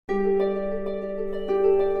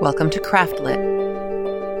Welcome to Craftlit,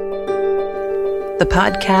 the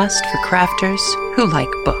podcast for crafters who like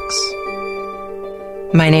books.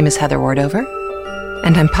 My name is Heather Wardover,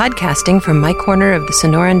 and I'm podcasting from my corner of the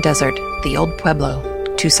Sonoran Desert, the Old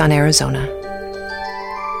Pueblo, Tucson, Arizona.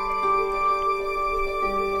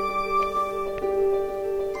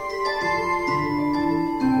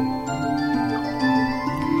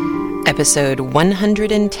 Episode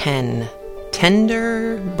 110,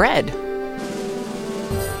 Tender Bread.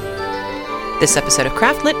 This episode of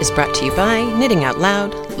Craftlit is brought to you by Knitting Out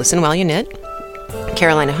Loud, Listen While You Knit,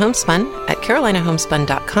 Carolina Homespun at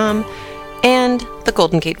carolinahomespun.com, and the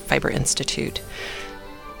Golden Gate Fiber Institute.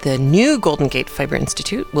 The new Golden Gate Fiber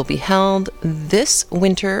Institute will be held this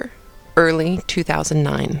winter, early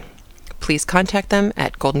 2009. Please contact them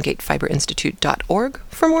at goldengatefiberinstitute.org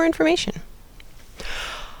for more information.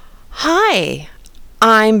 Hi,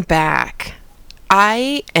 I'm back.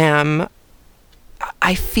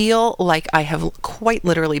 I feel like I have quite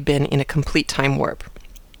literally been in a complete time warp.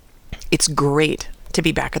 It's great to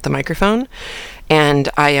be back at the microphone, and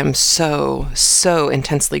I am so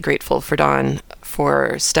intensely grateful for Dawn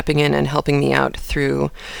for stepping in and helping me out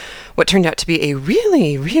through what turned out to be a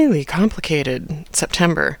really complicated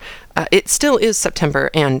September. It still is September,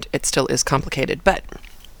 and it still is complicated, but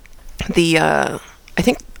I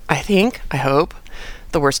hope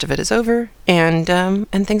the worst of it is over, and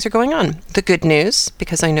things are going on. The good news,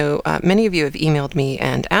 because I know many of you have emailed me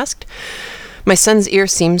and asked, my son's ear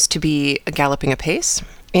seems to be galloping apace,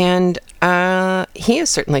 and he is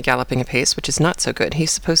certainly galloping apace, which is not so good.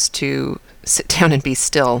 He's supposed to sit down and be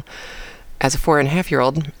still as a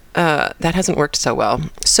 4.5-year-old. That hasn't worked so well.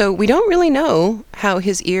 So we don't really know how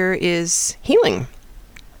his ear is healing.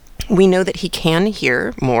 We know that he can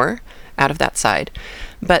hear more out of that side,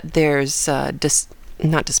 but there's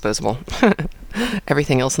not disposable.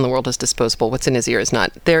 Everything else in the world is disposable. What's in his ear is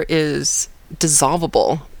not. There is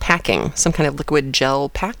dissolvable packing, some kind of liquid gel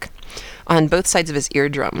pack on both sides of his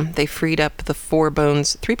eardrum. They freed up the 4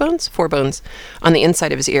 bones on the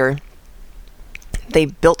inside of his ear. They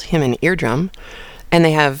built him an eardrum, and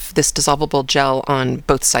they have this dissolvable gel on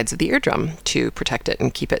both sides of the eardrum to protect it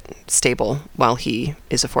and keep it stable while he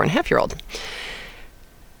is a 4.5-year-old.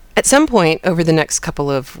 At some point over the next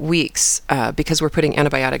couple of weeks, because we're putting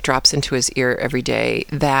antibiotic drops into his ear every day,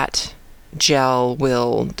 that gel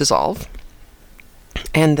will dissolve.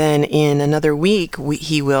 And then in another week,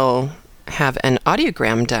 he will have an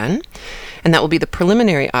audiogram done, and that will be the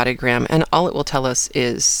preliminary audiogram, and all it will tell us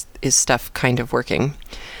is stuff kind of working.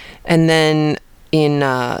 And then in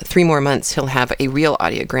 3 more months, he'll have a real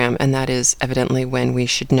audiogram, and that is evidently when we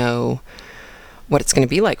should know what it's going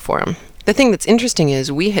to be like for him. The thing that's interesting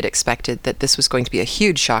is we had expected that this was going to be a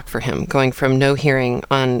huge shock for him, going from no hearing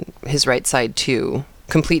on his right side to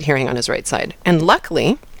complete hearing on his right side. And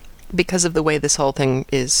luckily, because of the way this whole thing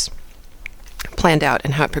is planned out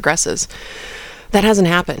and how it progresses, that hasn't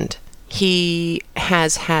happened. He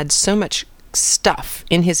has had so much stuff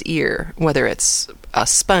in his ear, whether it's a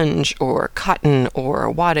sponge or cotton or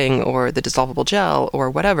wadding or the dissolvable gel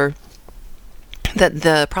or whatever, that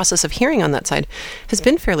the process of hearing on that side has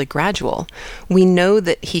been fairly gradual. We know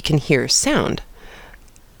that he can hear sound,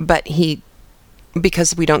 but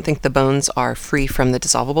because we don't think the bones are free from the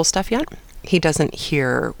dissolvable stuff yet, he doesn't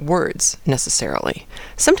hear words necessarily.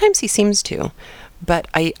 Sometimes he seems to, but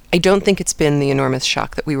I don't think it's been the enormous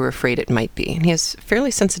shock that we were afraid it might be. And he has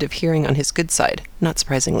fairly sensitive hearing on his good side, not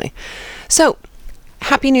surprisingly. So,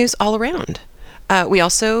 happy news all around. We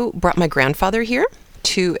also brought my grandfather here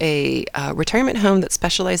to a retirement home that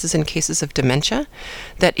specializes in cases of dementia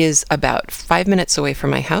that is about 5 minutes away from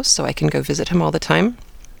my house, so I can go visit him all the time.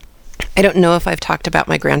 I don't know if I've talked about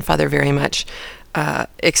my grandfather very much,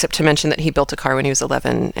 except to mention that he built a car when he was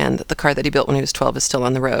 11, and that the car that he built when he was 12 is still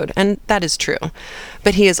on the road, and that is true.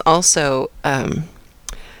 But he is also,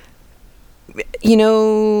 you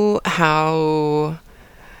know how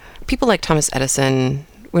people like Thomas Edison,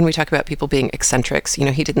 when we talk about people being eccentrics, you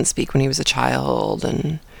know, he didn't speak when he was a child,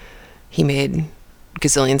 and he made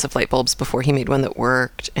gazillions of light bulbs before he made one that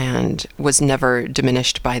worked and was never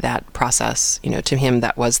diminished by that process. You know, to him,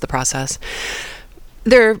 that was the process.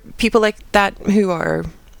 There are people like that who are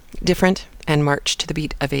different and march to the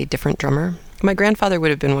beat of a different drummer. My grandfather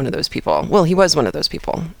would have been one of those people. Well, he was one of those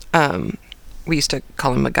people. We used to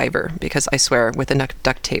call him MacGyver because I swear with enough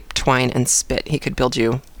duct tape, twine, and spit, he could build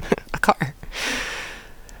you a car.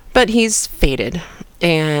 But he's faded,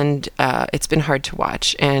 and it's been hard to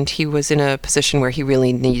watch, and he was in a position where he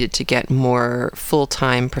really needed to get more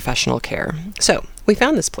full-time professional care. So we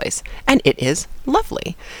found this place, and it is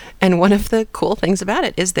lovely. And one of the cool things about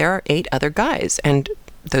it is there are 8 other guys, and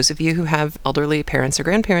those of you who have elderly parents or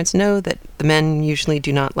grandparents know that the men usually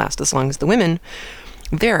do not last as long as the women.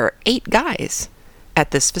 There are 8 guys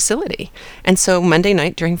at this facility. And so Monday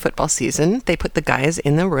night during football season, they put the guys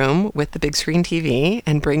in the room with the big screen TV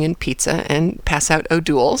and bring in pizza and pass out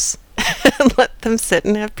O'Douls and let them sit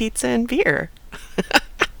and have pizza and beer.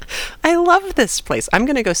 I love this place. I'm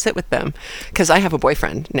going to go sit with them because I have a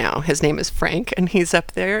boyfriend now. His name is Frank, and he's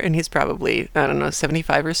up there, and he's probably,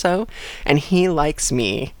 75 or so, and he likes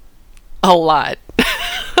me a lot.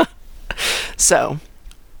 So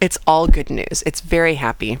it's all good news. It's very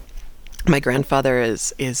happy. My grandfather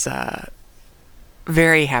is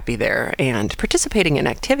very happy there and participating in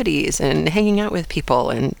activities and hanging out with people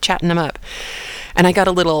and chatting them up. And I got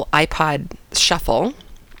a little iPod shuffle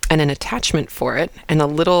and an attachment for it and a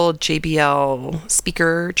little JBL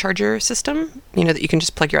speaker charger system, that you can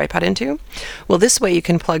just plug your iPod into. Well, this way you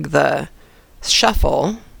can plug the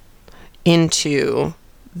shuffle into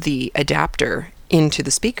the adapter into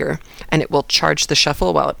the speaker, and it will charge the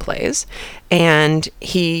shuffle while it plays. And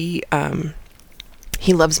he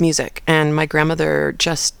loves music, and my grandmother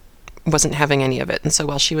just wasn't having any of it. And so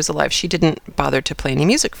while she was alive, she didn't bother to play any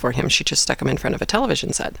music for him. She just stuck him in front of a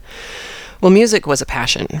television set. Well, music was a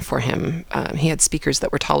passion for him. He had speakers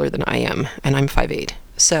that were taller than I am, and I'm 5'8".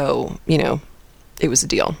 So, it was a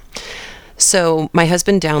deal. So my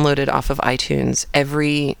husband downloaded off of iTunes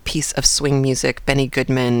every piece of swing music, Benny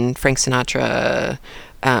Goodman, Frank Sinatra,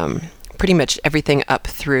 pretty much everything up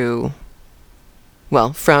through,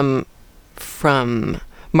 from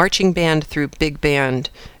marching band through big band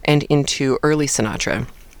and into early Sinatra.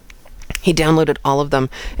 He downloaded all of them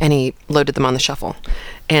and he loaded them on the shuffle.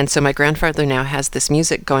 And so my grandfather now has this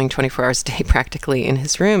music going 24 hours a day practically in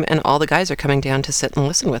his room, and all the guys are coming down to sit and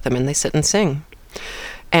listen with him, and they sit and sing.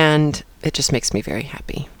 And it just makes me very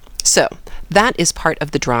happy. So that is part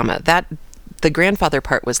of the drama. The grandfather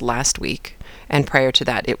part was last week, and prior to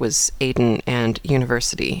that it was Aiden and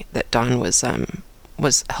university that Dawn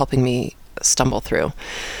was helping me stumble through.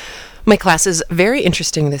 My class is very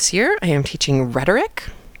interesting this year. I am teaching rhetoric.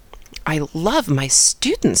 I love my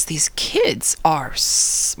students. These kids are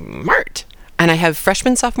smart. And I have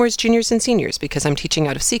freshmen, sophomores, juniors, and seniors because I'm teaching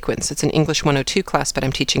out of sequence. It's an English 102 class, but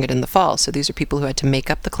I'm teaching it in the fall. So these are people who had to make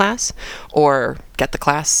up the class or get the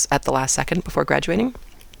class at the last second before graduating.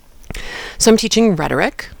 So I'm teaching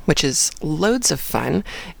rhetoric, which is loads of fun.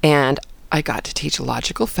 And I got to teach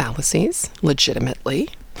logical fallacies legitimately,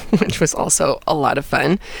 which was also a lot of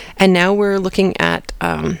fun. And now we're looking at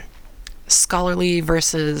scholarly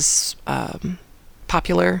versus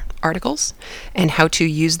popular articles and how to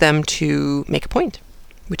use them to make a point,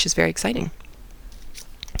 which is very exciting.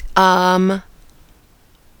 That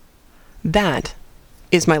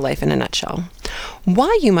is my life in a nutshell.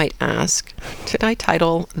 Why, you might ask, did I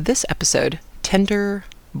title this episode Tender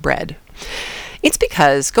Bread? It's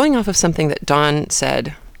because, going off of something that Dawn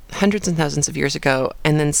said hundreds and thousands of years ago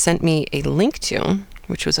and then sent me a link to,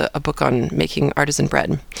 which was a book on making artisan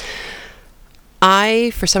bread,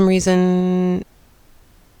 I, for some reason...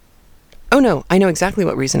 Oh no, I know exactly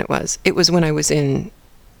what reason it was. It was when I was in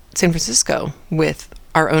San Francisco with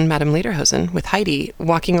our own Madame Leiderhosen, with Heidi,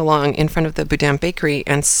 walking along in front of the Boudin Bakery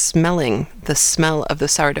and smelling the smell of the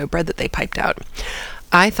sourdough bread that they piped out.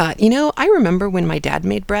 I thought, I remember when my dad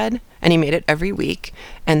made bread, and he made it every week,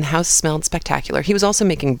 and the house smelled spectacular. He was also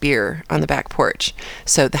making beer on the back porch.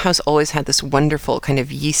 So the house always had this wonderful kind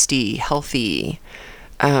of yeasty, healthy,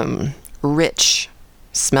 rich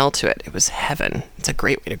smell to it. It was heaven. It's a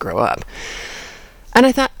great way to grow up. And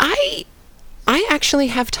I thought, I actually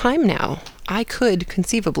have time now. I could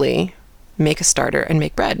conceivably make a starter and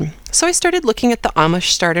make bread. So I started looking at the Amish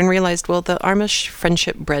starter and realized, the Amish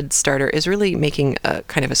friendship bread starter is really making a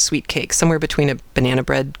kind of a sweet cake, somewhere between a banana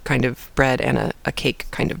bread kind of bread and a cake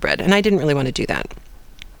kind of bread. And I didn't really want to do that.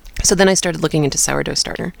 So then I started looking into sourdough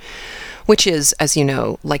starter, which is, as you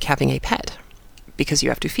know, like having a pet, because you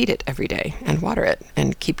have to feed it every day and water it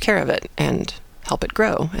and keep care of it and help it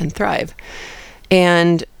grow and thrive.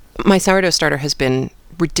 And my sourdough starter has been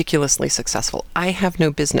ridiculously successful. I have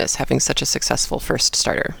no business having such a successful first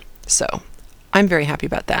starter. So I'm very happy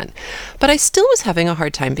about that. But I still was having a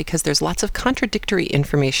hard time because there's lots of contradictory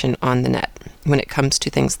information on the net when it comes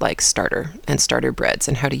to things like starter and starter breads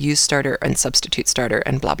and how to use starter and substitute starter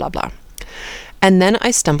and blah, blah, blah. And then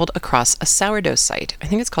I stumbled across a sourdough site. I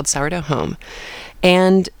think it's called Sourdough Home.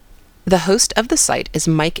 And the host of the site is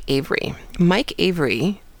Mike Avery. Mike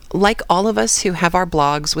Avery, like all of us who have our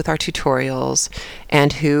blogs with our tutorials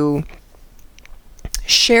and who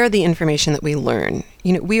share the information that we learn,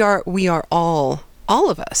 we are all all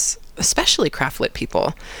of us, especially craftlit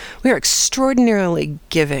people, we are extraordinarily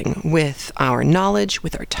giving with our knowledge,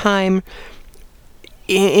 with our time,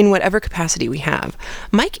 in whatever capacity we have.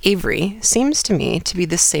 Mike Avery seems to me to be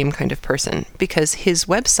the same kind of person because his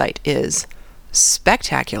website is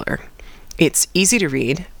spectacular. It's easy to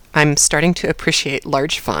read. I'm starting to appreciate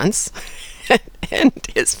large fonts. And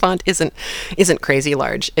his font isn't crazy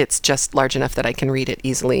large. It's just large enough that I can read it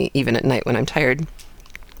easily, even at night when I'm tired.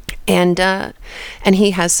 And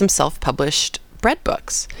he has some self-published bread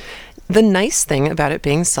books. The nice thing about it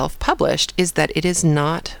being self-published is that it is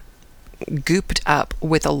not gooped up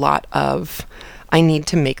with a lot of, I need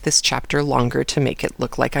to make this chapter longer to make it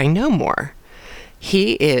look like I know more.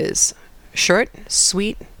 He is short,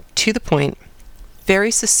 sweet, to the point,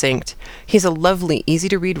 very succinct. He's a lovely,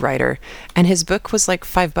 easy-to-read writer, and his book was like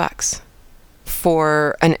 $5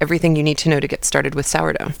 for an everything you need to know to get started with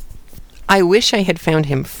sourdough. I wish I had found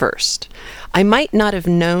him first. I might not have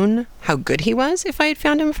known how good he was if I had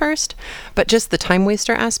found him first, but just the time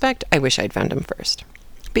waster aspect, I wish I'd found him first.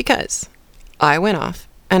 Because I went off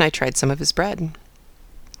and I tried some of his bread.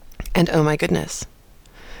 And oh my goodness,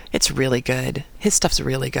 it's really good. His stuff's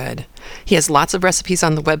really good. He has lots of recipes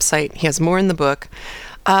on the website. He has more in the book.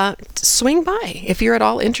 Swing by if you're at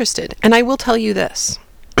all interested. And I will tell you this.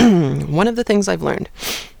 One of the things I've learned,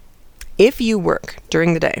 if you work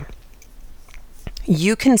during the day,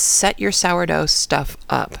 you can set your sourdough stuff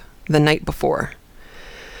up the night before.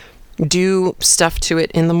 Do stuff to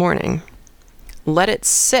it in the morning. Let it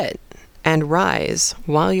sit and rise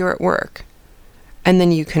while you're at work. And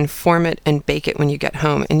then you can form it and bake it when you get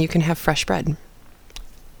home, and you can have fresh bread.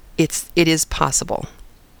 It is possible.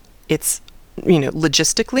 It's,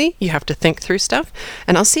 logistically, you have to think through stuff.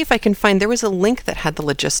 And I'll see if I can find, there was a link that had the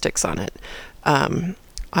logistics on it.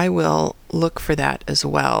 I will look for that as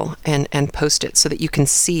well and post it so that you can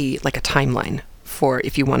see like a timeline for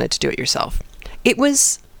if you wanted to do it yourself. It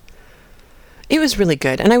was really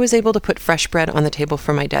good. And I was able to put fresh bread on the table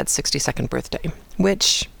for my dad's 62nd birthday,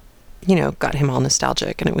 which, got him all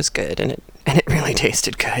nostalgic, and it was good. And it really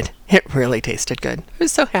tasted good. It really tasted good. I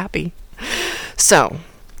was so happy. So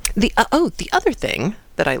the other thing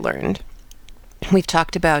that I learned, we've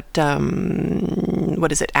talked about,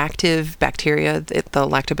 active bacteria, the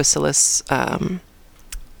lactobacillus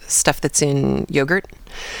stuff that's in yogurt.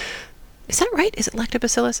 Is that right? Is it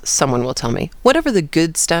lactobacillus? Someone will tell me. Whatever the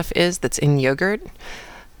good stuff is that's in yogurt,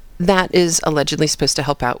 that is allegedly supposed to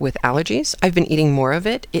help out with allergies. I've been eating more of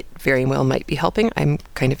it. It very well might be helping. I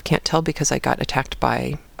kind of can't tell because I got attacked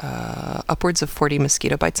by upwards of 40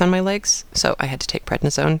 mosquito bites on my legs. So I had to take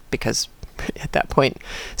prednisone because at that point,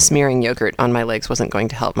 smearing yogurt on my legs wasn't going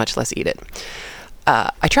to help, much less eat it.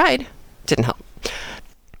 I tried. Didn't help.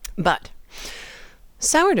 But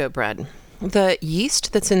sourdough bread, the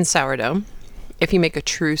yeast that's in sourdough, if you make a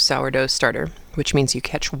true sourdough starter, which means you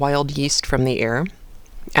catch wild yeast from the air.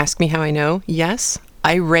 Ask me how I know. Yes,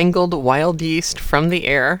 I wrangled wild yeast from the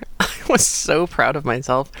air. I was so proud of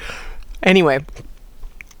myself. Anyway,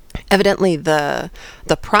 evidently the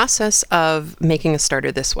process of making a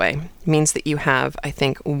starter this way means that you have, I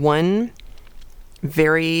think, one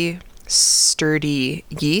very sturdy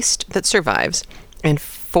yeast that survives and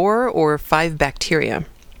 4 or 5 bacteria.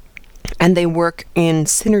 And they work in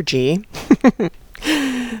synergy.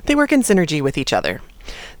 They work in synergy with each other.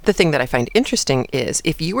 The thing that I find interesting is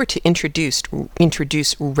if you were to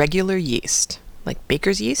introduce regular yeast, like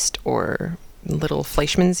baker's yeast or little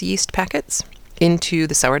Fleischmann's yeast packets, into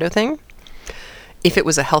the sourdough thing, if it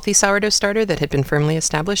was a healthy sourdough starter that had been firmly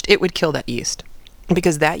established, it would kill that yeast.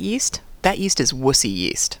 Because that yeast is wussy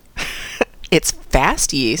yeast. It's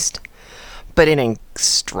fast yeast, but it ain't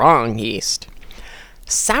strong yeast.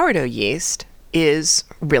 Sourdough yeast is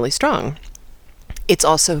really strong. It's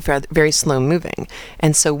also very slow moving.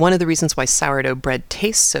 And so one of the reasons why sourdough bread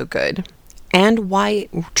tastes so good and why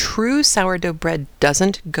true sourdough bread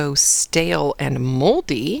doesn't go stale and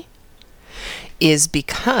moldy is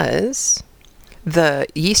because the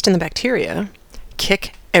yeast and the bacteria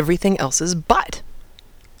kick everything else's butt.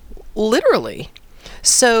 Literally.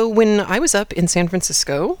 So when I was up in San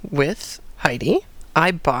Francisco with Heidi,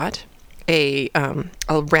 I bought a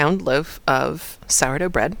round loaf of sourdough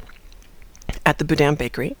bread at the Boudin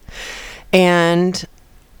Bakery, and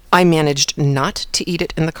I managed not to eat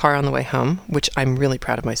it in the car on the way home, which I'm really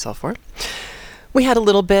proud of myself for. We had a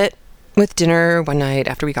little bit with dinner one night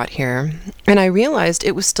after we got here, and I realized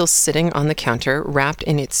it was still sitting on the counter, wrapped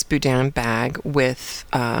in its Boudin bag with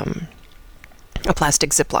a plastic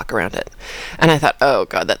Ziploc around it. And I thought, oh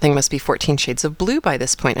God, that thing must be 14 shades of blue by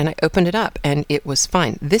this point. And I opened it up, and it was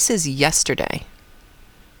fine. This is yesterday.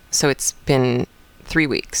 So it's been 3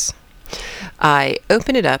 weeks. I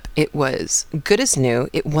opened it up. It was good as new.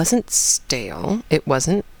 It wasn't stale. It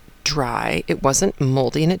wasn't dry. It wasn't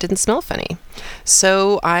moldy, and it didn't smell funny.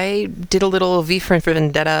 So I did a little V for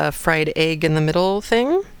Vendetta fried egg in the middle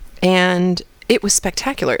thing, and it was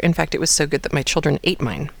spectacular. In fact, it was so good that my children ate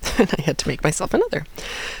mine, and I had to make myself another.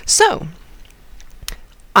 So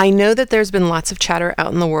I know that there's been lots of chatter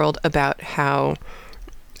out in the world about how,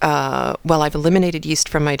 I've eliminated yeast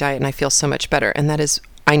from my diet and I feel so much better. And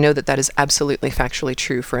I know that is absolutely factually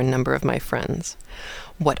true for a number of my friends.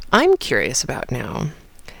 What I'm curious about now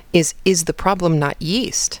is the problem not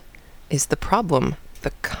yeast? Is the problem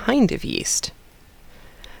the kind of yeast?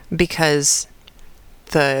 Because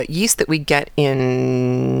the yeast that we get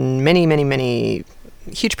in many, many, many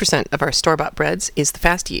huge percent of our store-bought breads is the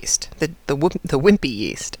fast yeast, the wimpy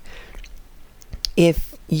yeast.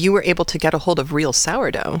 If you were able to get a hold of real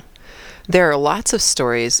sourdough, there are lots of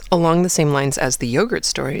stories along the same lines as the yogurt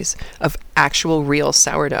stories of actual real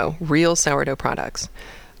sourdough products,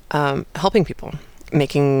 helping people,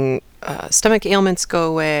 making stomach ailments go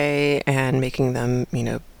away and making them,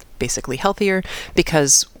 basically healthier,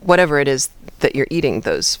 because whatever it is that you're eating,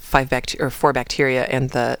 those 4 bacteria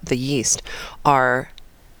and the yeast are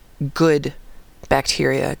good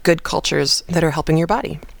bacteria, good cultures that are helping your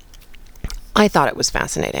body. I thought it was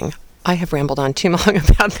fascinating. I have rambled on too long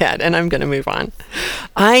about that, and I'm going to move on.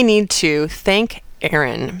 I need to thank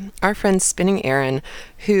Erin, our friend Spinning Erin,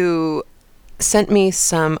 who sent me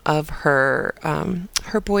some of her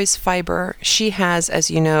boy's fiber. She has,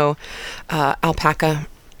 as you know, alpaca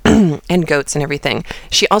and goats and everything.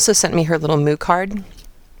 She also sent me her little moo card.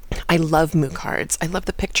 I love moo cards. I love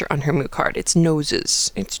the picture on her moo card. It's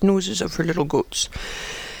noses. It's noses of her little goats.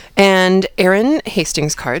 And Erin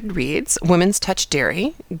Hastings' card reads, Women's Touch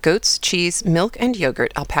Dairy, Goats, Cheese, Milk and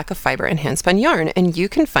Yogurt, Alpaca Fiber, and Handspun Yarn. And you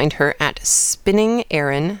can find her at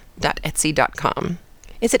spinningerin.etsy.com.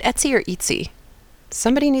 Is it Etsy or Etsy?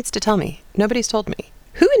 Somebody needs to tell me. Nobody's told me.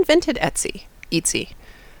 Who invented Etsy? Etsy.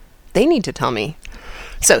 They need to tell me.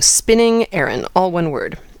 So, Spinning Erin, all one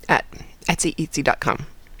word, at etsy.com.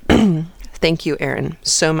 Thank you, Erin,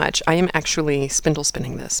 so much. I am actually spindle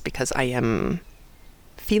spinning this because I am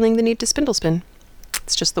feeling the need to spindle spin.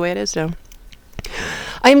 It's just the way it is now.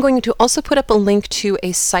 I am going to also put up a link to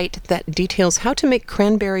a site that details how to make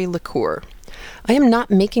cranberry liqueur. I am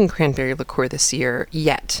not making cranberry liqueur this year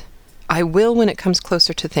yet. I will when it comes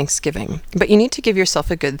closer to Thanksgiving, but you need to give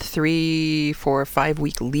yourself a good 3, 4, 5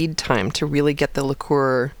 week lead time to really get the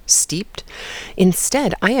liqueur steeped.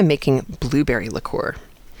 Instead, I am making blueberry liqueur,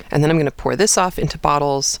 and then I'm going to pour this off into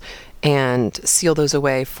bottles and seal those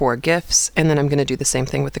away for gifts, and then I'm going to do the same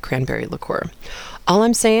thing with the cranberry liqueur. All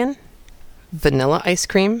I'm saying, vanilla ice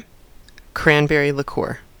cream, cranberry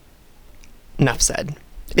liqueur. Enough said.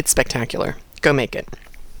 It's spectacular. Go make it.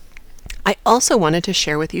 I also wanted to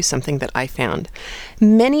share with you something that I found.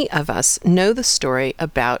 Many of us know the story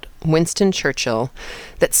about Winston Churchill,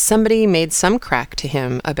 that somebody made some crack to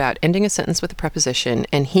him about ending a sentence with a preposition,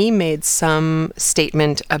 and he made some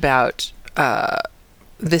statement about,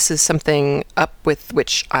 this is something up with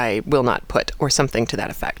which I will not put, or something to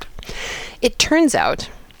that effect. It turns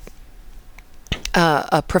out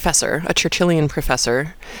a Churchillian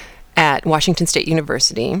professor at Washington State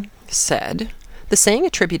University said, the saying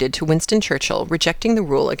attributed to Winston Churchill, rejecting the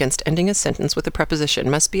rule against ending a sentence with a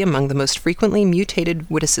preposition, must be among the most frequently mutated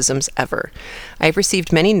witticisms ever. I have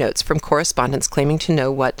received many notes from correspondents claiming to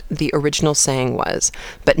know what the original saying was,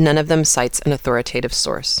 but none of them cites an authoritative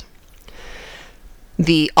source.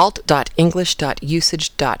 The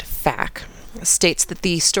alt.english.usage.fac states that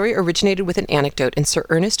the story originated with an anecdote in Sir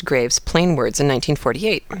Ernest Graves' Plain Words in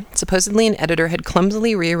 1948. Supposedly, an editor had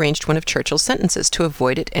clumsily rearranged one of Churchill's sentences to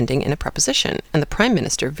avoid it ending in a preposition, and the Prime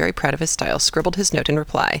Minister, very proud of his style, scribbled his note in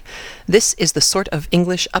reply. This is the sort of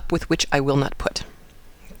English up with which I will not put.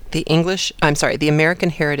 The American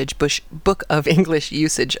Heritage Book of English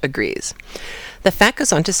Usage agrees. The fact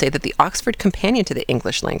goes on to say that the Oxford Companion to the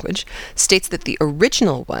English Language states that the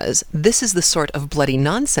original was, this is the sort of bloody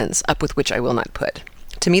nonsense up with which I will not put.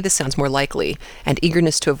 To me, this sounds more likely, and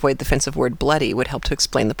eagerness to avoid the offensive word bloody would help to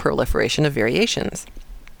explain the proliferation of variations.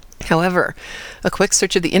 However, a quick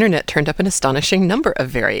search of the internet turned up an astonishing number of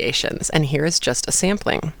variations, and here is just a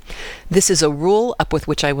sampling. This is a rule up with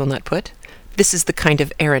which I will not put. This is the kind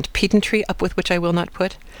of errant pedantry up with which I will not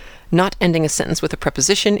put. Not ending a sentence with a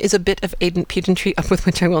preposition is a bit of errant pedantry up with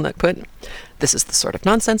which I will not put. This is the sort of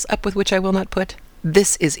nonsense up with which I will not put.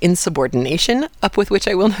 This is insubordination up with which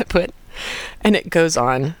I will not put. And it goes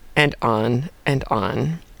on and on and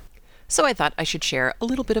on. So I thought I should share a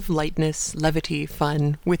little bit of lightness, levity,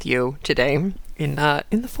 fun with you today in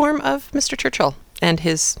the form of Mr. Churchill and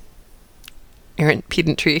his errant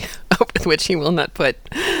pedantry up with which he will not put.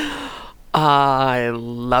 I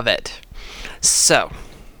love it. So,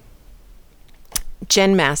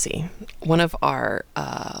 Jen Massey, one of our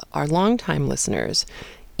longtime listeners,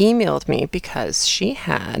 emailed me because she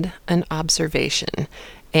had an observation,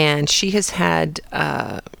 and she has had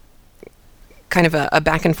kind of a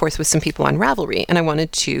back and forth with some people on Ravelry, and I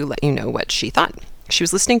wanted to let you know what she thought. She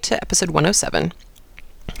was listening to episode 107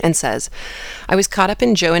 and says, I was caught up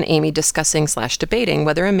in Joe and Amy discussing/debating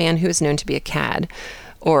whether a man who is known to be a cad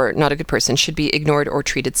or not a good person should be ignored or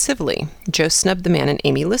treated civilly. Joe snubbed the man and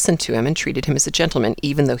Amy listened to him and treated him as a gentleman,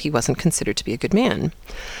 even though he wasn't considered to be a good man.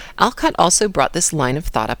 Alcott also brought this line of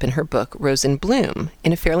thought up in her book, Rose in Bloom,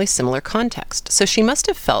 in a fairly similar context, so she must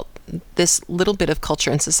have felt this little bit of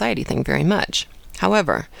culture and society thing very much.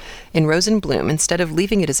 However, in Rose in Bloom, instead of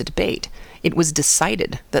leaving it as a debate, it was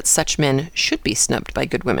decided that such men should be snubbed by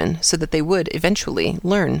good women so that they would eventually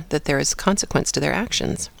learn that there is consequence to their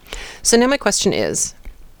actions. So now my question is,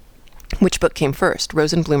 which book came first,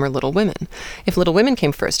 Rose in Bloom or Little Women? If Little Women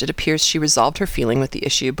came first, it appears she resolved her feeling with the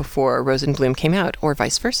issue before Rose in Bloom came out, or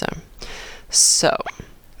vice versa. So,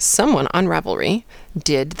 someone on Ravelry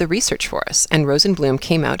did the research for us, and Rose in Bloom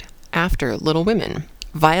came out after Little Women.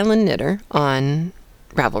 Violin Knitter on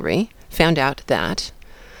Ravelry found out that,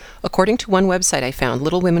 according to one website I found,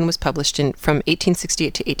 Little Women was published from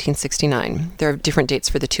 1868 to 1869. There are different dates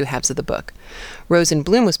for the two halves of the book. Rose in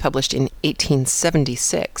Bloom was published in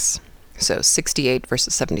 1876. So 68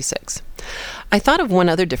 versus 76. I thought of one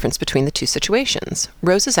other difference between the two situations.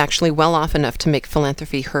 Rose is actually well off enough to make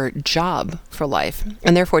philanthropy her job for life,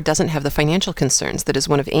 and therefore doesn't have the financial concerns that is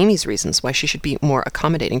one of Amy's reasons why she should be more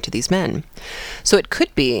accommodating to these men. So it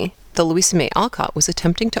could be that Louisa May Alcott was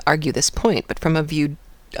attempting to argue this point, but from a view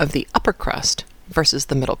of the upper crust versus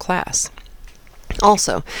the middle class.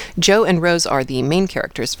 Also, Joe and Rose are the main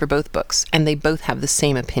characters for both books, and they both have the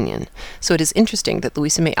same opinion. So it is interesting that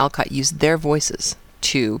Louisa May Alcott used their voices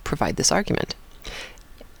to provide this argument.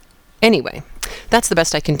 Anyway, that's the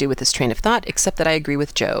best I can do with this train of thought, except that I agree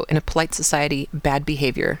with Joe. In a polite society, bad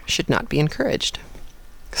behavior should not be encouraged.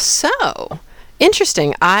 So,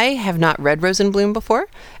 interesting. I have not read Rose in Bloom before,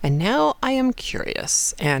 and now I am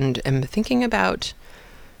curious and am thinking about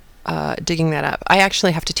digging that up. I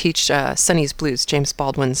actually have to teach Sonny's Blues, James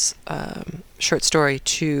Baldwin's short story,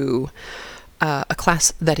 to a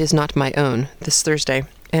class that is not my own this Thursday,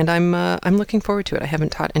 and I'm looking forward to it. I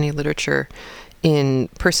haven't taught any literature in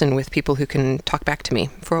person with people who can talk back to me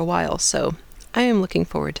for a while, so I am looking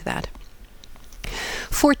forward to that.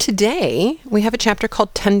 For today, we have a chapter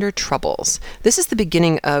called Tender Troubles. This is the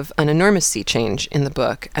beginning of an enormous sea change in the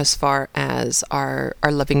book as far as our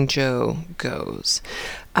loving Joe goes.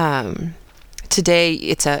 Today,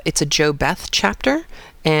 it's a Joe Beth chapter,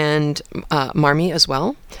 and Marmee as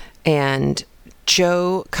well. And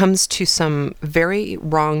Joe comes to some very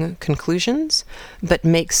wrong conclusions, but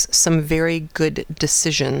makes some very good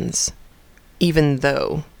decisions, even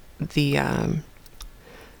though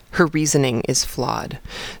her reasoning is flawed.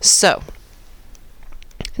 So,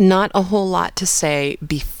 not a whole lot to say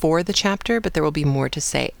before the chapter, but there will be more to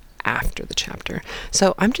say after the chapter.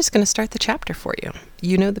 So I'm just going to start the chapter for you.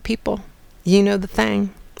 You know the people. You know the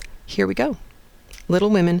thing. Here we go. Little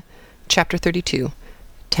Women, Chapter 32,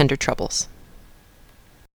 Tender Troubles.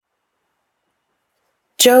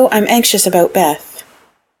 Joe, I'm anxious about Beth.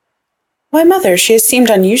 Why, Mother, she has seemed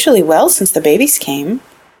unusually well since the babies came.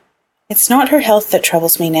 It's not her health that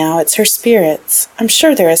troubles me now, it's her spirits. I'm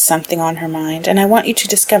sure there is something on her mind, and I want you to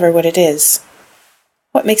discover what it is.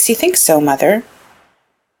 What makes you think so, Mother?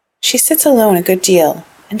 She sits alone a good deal,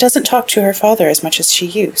 and doesn't talk to her father as much as she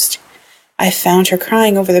used. I found her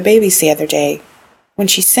crying over the babies the other day. When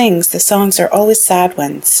she sings, the songs are always sad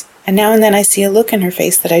ones, and now and then I see a look in her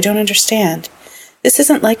face that I don't understand. This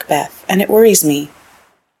isn't like Beth, and it worries me.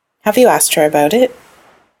 Have you asked her about it?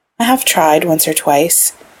 I have tried once or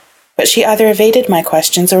twice, but she either evaded my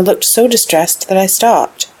questions or looked so distressed that I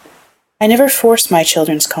stopped. I never force my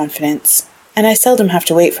children's confidence, and I seldom have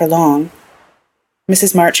to wait for long.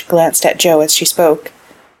 Mrs. March glanced at Joe as she spoke,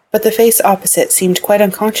 but the face opposite seemed quite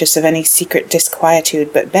unconscious of any secret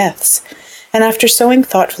disquietude but Beth's, and after sewing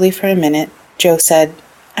thoughtfully for a minute, Joe said,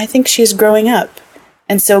 I think she is growing up,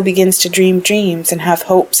 and so begins to dream dreams and have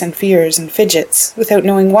hopes and fears and fidgets, without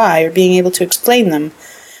knowing why or being able to explain them.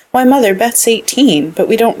 Why, Mother, Beth's 18, but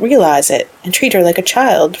we don't realize it, and treat her like a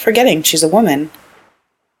child, forgetting she's a woman.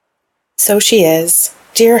 So she is.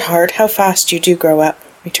 Dear heart, how fast you do grow up,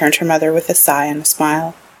 returned her mother with a sigh and a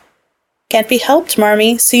smile. Can't be helped,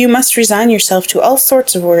 Marmee, so you must resign yourself to all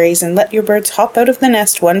sorts of worries and let your birds hop out of the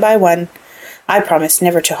nest one by one. I promise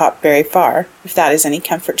never to hop very far, if that is any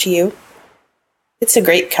comfort to you. It's a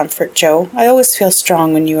great comfort, Joe. I always feel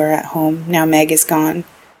strong when you are at home, now Meg is gone.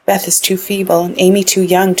 Beth is too feeble and Amy too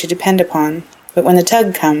young to depend upon, but when the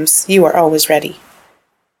tug comes, you are always ready.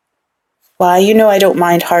 Why, you know I don't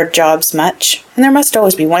mind hard jobs much, and there must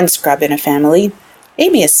always be one scrub in a family.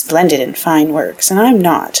 Amy is splendid in fine works, and I'm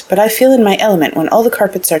not, but I feel in my element when all the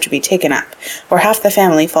carpets are to be taken up, or half the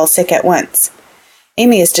family fall sick at once.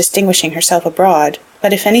 Amy is distinguishing herself abroad,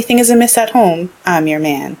 but if anything is amiss at home, I'm your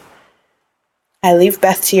man. I leave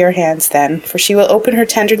Beth to your hands, then, for she will open her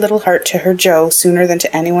tender little heart to her Joe sooner than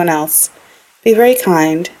to anyone else. Be very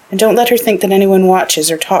kind, and don't let her think that anyone watches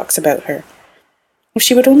or talks about her. If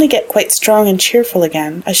she would only get quite strong and cheerful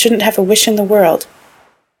again, I shouldn't have a wish in the world.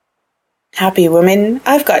 Happy woman,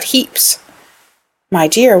 I've got heaps. My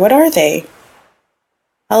dear, what are they?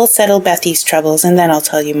 I'll settle Bethy's troubles, and then I'll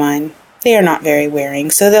tell you mine. They are not very wearing,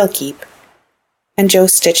 so they'll keep. And Jo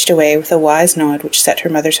stitched away with a wise nod which set her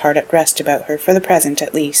mother's heart at rest about her, for the present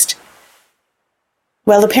at least.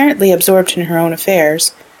 While apparently absorbed in her own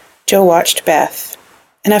affairs, Jo watched Beth,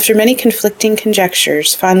 and after many conflicting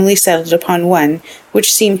conjectures finally settled upon one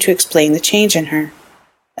which seemed to explain the change in her.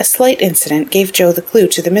 A slight incident gave Jo the clue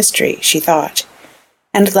to the mystery, she thought,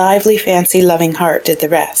 and lively fancy-loving heart did the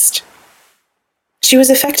rest. She was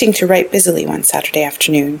affecting to write busily one Saturday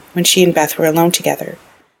afternoon, when she and Beth were alone together.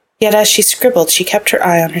 Yet as she scribbled, she kept her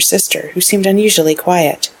eye on her sister, who seemed unusually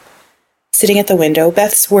quiet. Sitting at the window,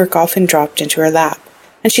 Beth's work often dropped into her lap,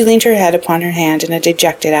 and she leaned her head upon her hand in a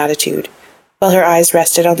dejected attitude, while her eyes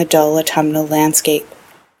rested on the dull autumnal landscape.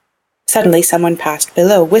 Suddenly someone passed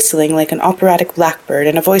below, whistling like an operatic blackbird,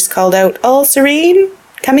 and a voice called out, "All serene?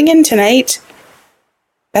 Coming in tonight?"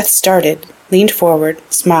 Beth started, leaned forward,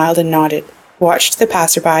 smiled and nodded, watched the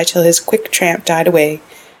passer-by till his quick tramp died away,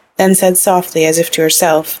 then said softly, as if to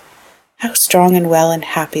herself, "How strong and well and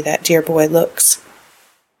happy that dear boy looks."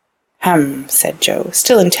 "Hum," said Jo,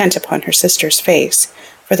 still intent upon her sister's face,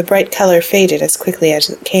 for the bright colour faded as quickly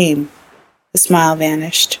as it came. The smile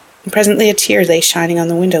vanished, and presently a tear lay shining on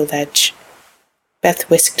the window ledge. Beth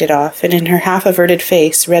whisked it off, and in her half-averted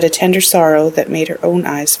face read a tender sorrow that made her own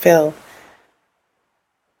eyes fill.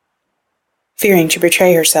 Fearing to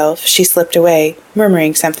betray herself, she slipped away,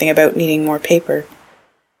 murmuring something about needing more paper.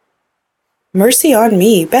 "Mercy on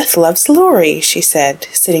me, Beth loves Laurie," she said,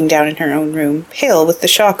 sitting down in her own room, pale with the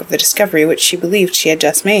shock of the discovery which she believed she had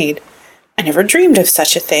just made. "I never dreamed of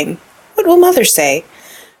such a thing. What will Mother say?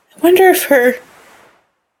 I wonder if her—"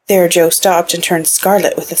 There Jo stopped and turned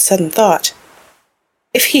scarlet with a sudden thought.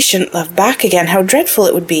 "If he shouldn't love back again, how dreadful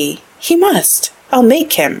it would be! He must! I'll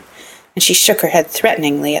make him!" And she shook her head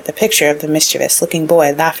threateningly at the picture of the mischievous-looking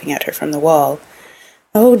boy laughing at her from the wall.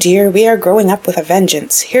 "Oh dear, we are growing up with a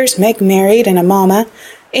vengeance. Here's Meg married and a mamma,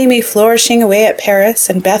 Amy flourishing away at Paris,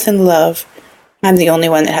 and Beth in love. I'm the only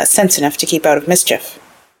one that has sense enough to keep out of mischief."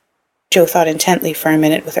 Jo thought intently for a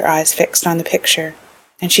minute with her eyes fixed on the picture.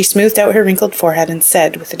 And she smoothed out her wrinkled forehead and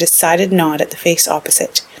said, with a decided nod at the face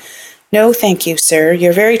opposite, "No, thank you, sir.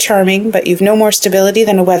 You're very charming, but you've no more stability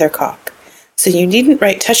than a weathercock. So you needn't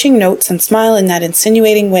write touching notes and smile in that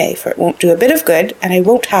insinuating way, for it won't do a bit of good, and I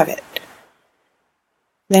won't have it."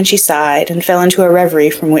 Then she sighed and fell into a reverie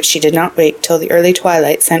from which she did not wake till the early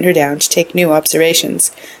twilight sent her down to take new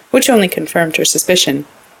observations, which only confirmed her suspicion.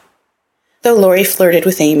 Though Laurie flirted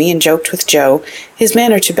with Amy and joked with Jo, his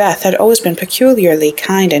manner to Beth had always been peculiarly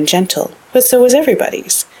kind and gentle, but so was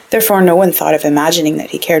everybody's. Therefore no one thought of imagining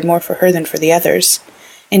that he cared more for her than for the others.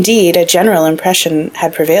 Indeed, a general impression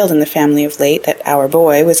had prevailed in the family of late that our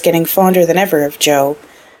boy was getting fonder than ever of Jo,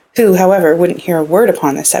 who, however, wouldn't hear a word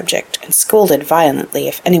upon the subject, and scolded violently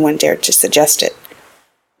if anyone dared to suggest it.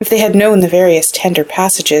 If they had known the various tender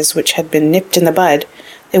passages which had been nipped in the bud,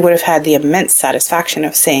 they would have had the immense satisfaction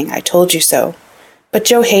of saying, "I told you so." But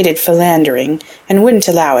Jo hated philandering, and wouldn't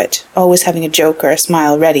allow it, always having a joke or a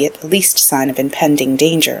smile ready at the least sign of impending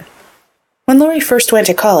danger. When Laurie first went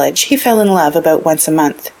to college, he fell in love about once a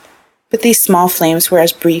month. But these small flames were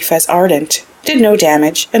as brief as ardent, did no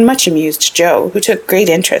damage, and much amused Jo, who took great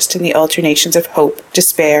interest in the alternations of hope,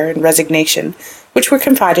 despair, and resignation, which were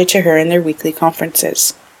confided to her in their weekly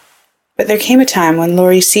conferences. But there came a time when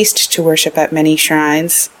Laurie ceased to worship at many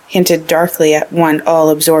shrines, hinted darkly at one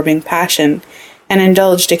all-absorbing passion, and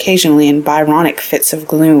indulged occasionally in Byronic fits of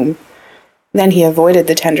gloom. Then he avoided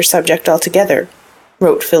the tender subject altogether,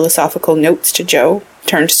 wrote philosophical notes to Jo,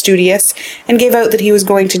 turned studious, and gave out that he was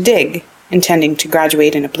going to dig, intending to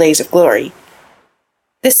graduate in a blaze of glory.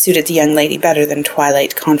 This suited the young lady better than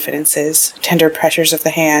twilight confidences, tender pressures of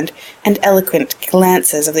the hand, and eloquent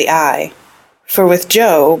glances of the eye. For with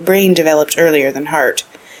Jo, brain developed earlier than heart,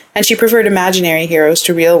 and she preferred imaginary heroes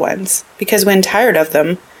to real ones, because when tired of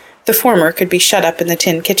them, The former could be shut up in the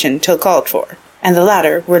tin kitchen till called for, and the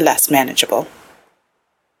latter were less manageable.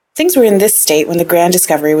 Things were in this state when the grand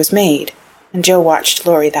discovery was made, and Jo watched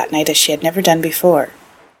Laurie that night as she had never done before.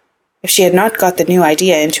 If she had not got the new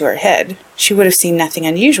idea into her head, she would have seen nothing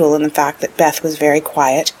unusual in the fact that Beth was very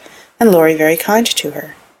quiet and Laurie very kind to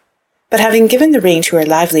her. But having given the rein to her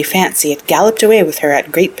lively fancy, it galloped away with her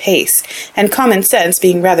at great pace, and common sense,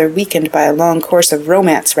 being rather weakened by a long course of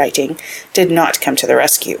romance writing, did not come to the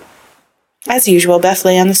rescue. As usual, Beth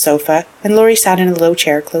lay on the sofa, and Laurie sat in a low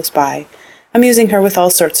chair close by, amusing her with all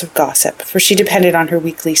sorts of gossip, for she depended on her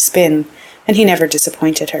weekly spin, and he never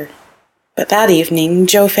disappointed her. But that evening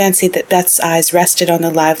Jo fancied that Beth's eyes rested on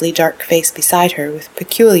the lively dark face beside her with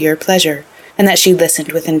peculiar pleasure, and that she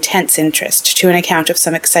listened with intense interest to an account of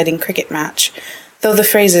some exciting cricket match, though the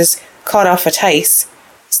phrases "caught off a tice,"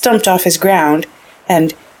 "stumped off his ground,"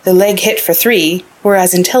 and "the leg hit for 3" were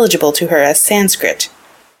as intelligible to her as Sanskrit.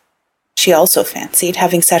 She also fancied,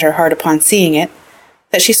 having set her heart upon seeing it,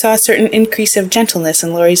 that she saw a certain increase of gentleness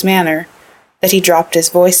in Laurie's manner, that he dropped his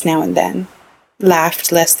voice now and then,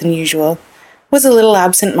 laughed less than usual, was a little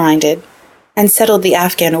absent-minded, and settled the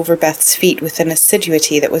Afghan over Beth's feet with an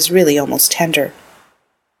assiduity that was really almost tender.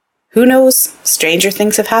 Who knows? Stranger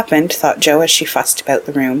things have happened, thought Jo as she fussed about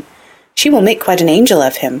the room. She will make quite an angel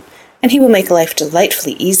of him, and he will make life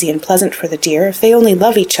delightfully easy and pleasant for the dear if they only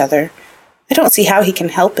love each other. I don't see how he can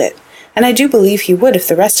help it, and I do believe he would if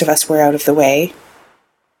the rest of us were out of the way.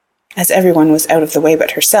 As everyone was out of the way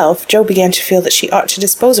but herself, Jo began to feel that she ought to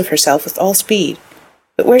dispose of herself with all speed.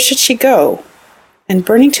 But where should she go? And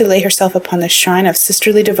burning to lay herself upon the shrine of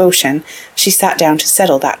sisterly devotion, she sat down to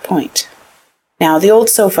settle that point. Now, the old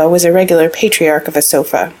sofa was a regular patriarch of a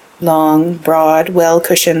sofa, long, broad,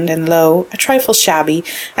 well-cushioned, and low, a trifle shabby,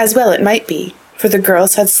 as well it might be, for the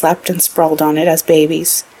girls had slept and sprawled on it as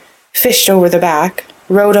babies, fished over the back,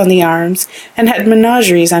 rode on the arms, and had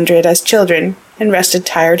menageries under it as children, and rested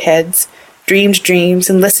tired heads, dreamed dreams,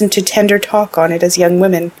 and listened to tender talk on it as young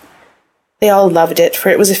women. They all loved it, for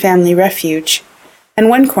it was a family refuge, and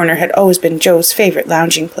one corner had always been Jo's favourite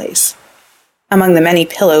lounging place. Among the many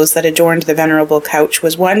pillows that adorned the venerable couch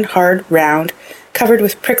was one hard, round, covered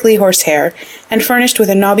with prickly horsehair, and furnished with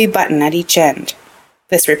a knobby button at each end.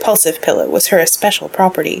 This repulsive pillow was her especial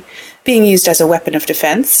property, being used as a weapon of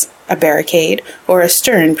defence, a barricade, or a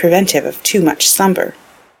stern preventive of too much slumber.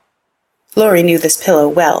 Laurie knew this pillow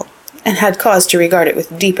well, and had cause to regard it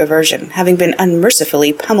with deep aversion, having been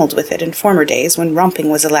unmercifully pummelled with it in former days when romping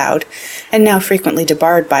was allowed, and now frequently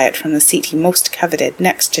debarred by it from the seat he most coveted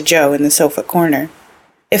next to Jo in the sofa corner.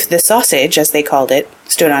 If the sausage, as they called it,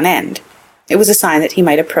 stood on end, it was a sign that he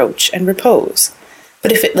might approach and repose,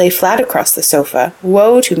 but if it lay flat across the sofa,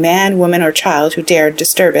 woe to man, woman, or child who dared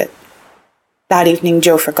disturb it. That evening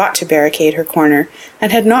Jo forgot to barricade her corner,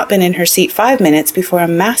 and had not been in her seat 5 minutes before a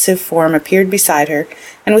massive form appeared beside her,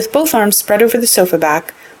 and with both arms spread over the sofa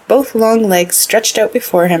back, both long legs stretched out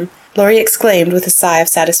before him, Laurie exclaimed with a sigh of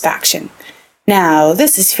satisfaction, "Now,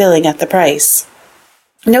 this is filling at the price."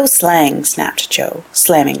 "No slang," snapped Jo,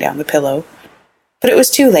 slamming down the pillow. But it was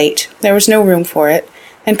too late, there was no room for it,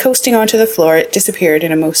 and coasting onto the floor it disappeared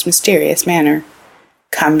in a most mysterious manner.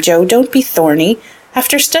 "Come, Jo, don't be thorny.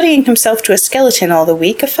 After studying himself to a skeleton all the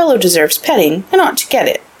week, a fellow deserves petting, and ought to get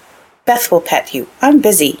it. Beth will pet you. I'm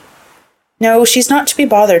busy." "No, she's not to be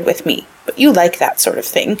bothered with me, but you like that sort of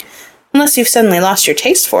thing, unless you've suddenly lost your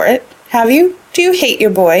taste for it. Have you? Do you hate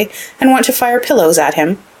your boy, and want to fire pillows at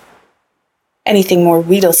him?" Anything more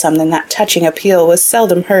wheedlesome than that touching appeal was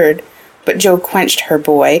seldom heard, but Jo quenched her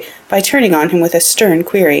boy by turning on him with a stern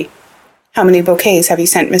query. "How many bouquets have you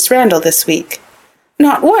sent Miss Randall this week?"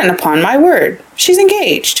 "Not one, upon my word. She's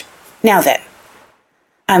engaged." "Now then."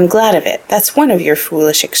 "I'm glad of it. That's one of your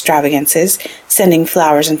foolish extravagances, sending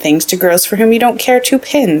flowers and things to girls for whom you don't care 2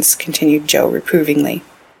 pins, continued Jo reprovingly.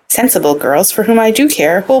 "Sensible girls, for whom I do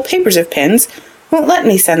care, whole papers of pins, won't let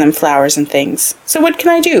me send them flowers and things. So what can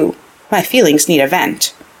I do? My feelings need a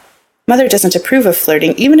vent. Mother doesn't approve of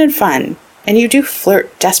flirting, even in fun, and you do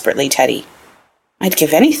flirt desperately, Teddy." "I'd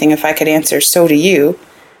give anything if I could answer so to you.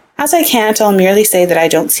 As I can't, I'll merely say that I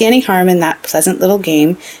don't see any harm in that pleasant little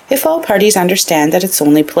game, if all parties understand that it's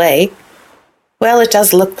only play. Well, it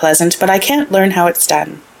does look pleasant, but I can't learn how it's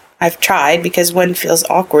done. I've tried, because one feels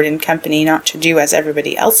awkward in company not to do as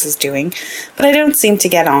everybody else is doing, but I don't seem to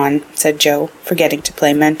get on," said Jo, forgetting to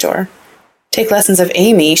play mentor. "Take lessons of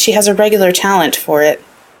Amy. She has a regular talent for it."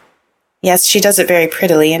 "Yes, she does it very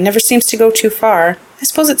prettily, and never seems to go too far. I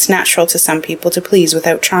suppose it's natural to some people to please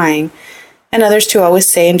without trying, and others to always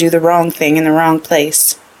say and do the wrong thing in the wrong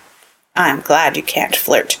place." I'm glad you can't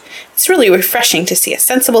flirt. It's really refreshing to see a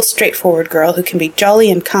sensible, straightforward girl who can be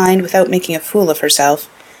jolly and kind without making a fool of herself.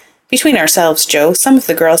 Between ourselves, Joe, some of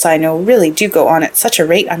the girls I know really do go on at such a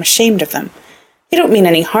rate I'm ashamed of them. They don't mean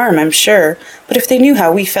any harm, I'm sure, but if they knew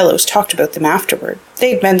how we fellows talked about them afterward,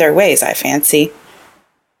 they'd mend their ways, I fancy.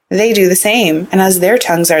 They do the same, and as their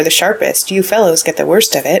tongues are the sharpest, you fellows get the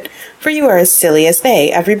worst of it, for you are as silly as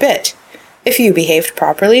they, every bit. If you behaved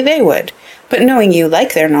properly, they would, but knowing you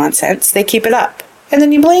like their nonsense, they keep it up, and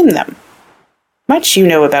then you blame them. Much you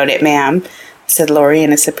know about it, ma'am, said Laurie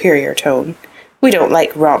in a superior tone. We don't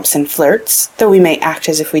like romps and flirts, though we may act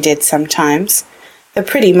as if we did sometimes. The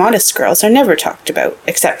pretty, modest girls are never talked about,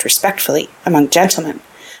 except respectfully, among gentlemen.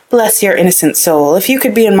 Bless your innocent soul, if you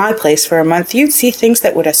could be in my place for a month, you'd see things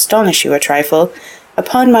that would astonish you a trifle.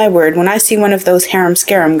 Upon my word, when I see one of those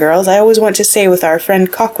harum-scarum girls, I always want to say with our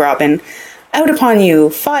friend Cock Robin, out upon you,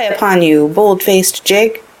 fie upon you, bold-faced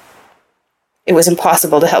jig. It was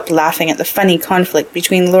impossible to help laughing at the funny conflict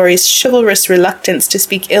between Laurie's chivalrous reluctance to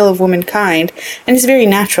speak ill of womankind and his very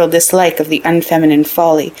natural dislike of the unfeminine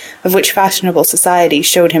folly, of which fashionable society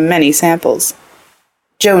showed him many samples.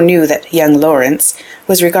 Joe knew that young Lawrence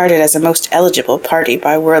was regarded as a most eligible party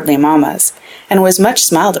by worldly mammas, and was much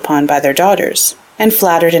smiled upon by their daughters, and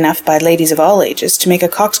flattered enough by ladies of all ages to make a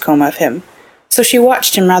coxcomb of him, so she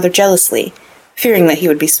watched him rather jealously, fearing that he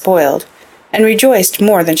would be spoiled, and rejoiced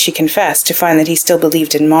more than she confessed to find that he still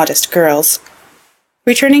believed in modest girls.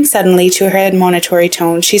 Returning suddenly to her admonitory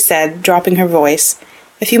tone, she said, dropping her voice,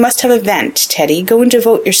 "If you must have a vent, Teddy, go and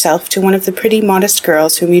devote yourself to one of the pretty, modest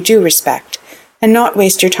girls whom you do respect, and not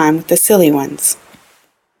waste your time with the silly ones."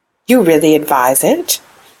 "You really advise it?"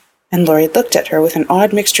 And Laurie looked at her with an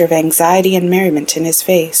odd mixture of anxiety and merriment in his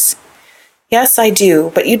face. "Yes, I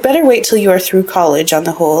do, but you'd better wait till you are through college on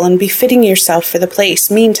the whole, and be fitting yourself for the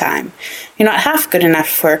place meantime. You're not half good enough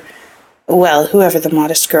for, well, whoever the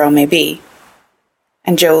modest girl may be."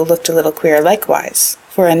 And Joe looked a little queer likewise,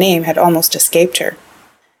 for a name had almost escaped her.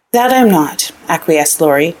 "That I'm not," acquiesced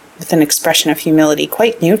Laurie, with an expression of humility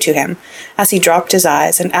quite new to him, as he dropped his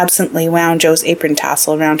eyes and absently wound Joe's apron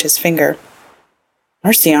tassel round his finger.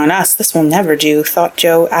 "Mercy on us, this will never do," thought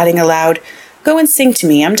Joe, adding aloud, "Go and sing to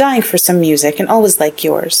me. I'm dying for some music, and always like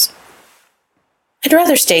yours." "I'd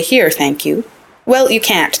rather stay here, thank you." "Well, you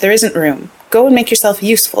can't. There isn't room. Go and make yourself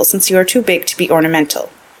useful, since you are too big to be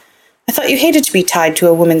ornamental." "I thought you hated to be tied to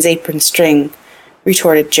a woman's apron string,"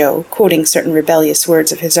 retorted Joe, quoting certain rebellious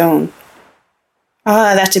words of his own.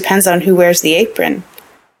 "Ah, that depends on who wears the apron."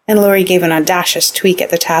 And Laurie gave an audacious tweak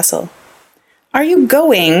at the tassel. "Are you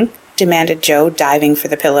going?" demanded Joe, diving for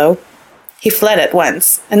the pillow. He fled at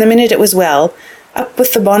once, and the minute it was well, up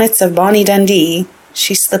with the bonnets of Bonnie Dundee,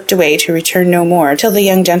 she slipped away to return no more till the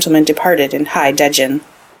young gentleman departed in high dudgeon.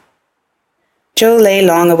 Joe lay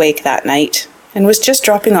long awake that night, and was just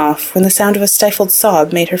dropping off when the sound of a stifled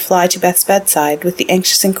sob made her fly to Beth's bedside with the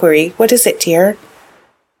anxious inquiry, "What is it, dear?"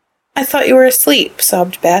 "I thought you were asleep,"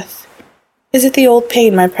 sobbed Beth. "Is it the old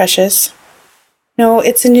pain, my precious?" "No,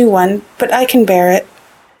 it's a new one, but I can bear it,"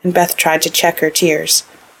 and Beth tried to check her tears.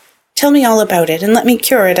 "Tell me all about it, and let me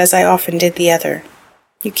cure it as I often did the other."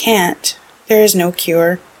 "You can't. There is no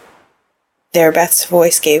cure." There Beth's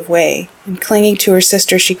voice gave way, and clinging to her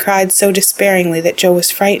sister she cried so despairingly that Joe was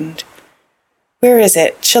frightened. "Where is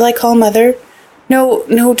it? Shall I call Mother?" No,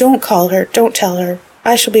 don't call her. Don't tell her.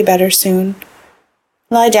 I shall be better soon."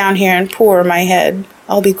 "Lie down here and pour my head.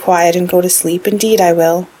 I'll be quiet and go to sleep. Indeed I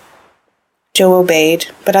will." Joe obeyed,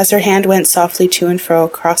 but as her hand went softly to and fro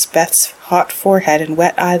across Beth's hot forehead and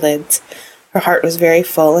wet eyelids, her heart was very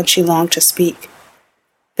full, and she longed to speak.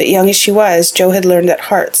 But young as she was, Joe had learned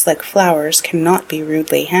that hearts, like flowers, cannot be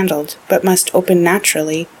rudely handled, but must open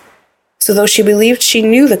naturally. So though she believed she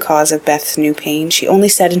knew the cause of Beth's new pain, she only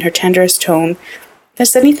said in her tenderest tone,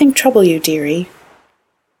 "Does anything trouble you, dearie?"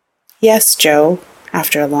 "Yes, Joe,"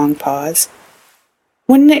 after a long pause.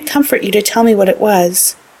 "Wouldn't it comfort you to tell me what it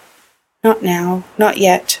was?" "Not now, not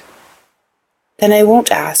yet." "Then I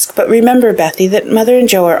won't ask, but remember, Bethy, that Mother and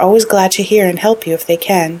Joe are always glad to hear and help you if they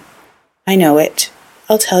can." "I know it.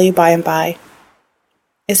 I'll tell you by and by."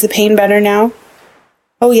 "Is the pain better now?"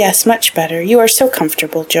 "Oh, yes, much better. You are so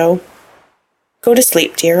comfortable, Joe." "Go to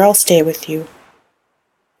sleep, dear. I'll stay with you."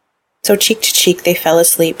 So cheek to cheek they fell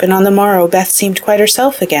asleep, and on the morrow Beth seemed quite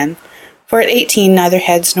herself again, for at 18 neither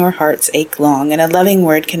heads nor hearts ache long, and a loving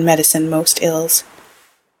word can medicine most ills.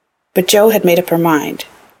 But Joe had made up her mind,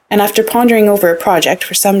 and after pondering over a project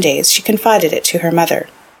for some days, she confided it to her mother.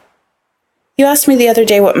 "You asked me the other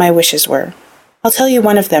day what my wishes were. I'll tell you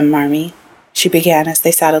one of them, Marmee," she began as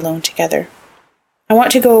they sat alone together. "I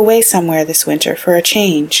want to go away somewhere this winter for a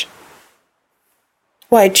change."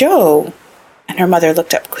 Why, Joe!" And her mother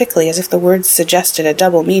looked up quickly as if the words suggested a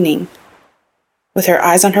double meaning. With her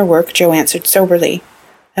eyes on her work, Joe answered soberly,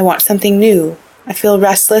 "I want something new. I feel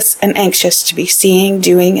restless and anxious to be seeing,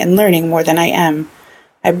 doing, and learning more than I am.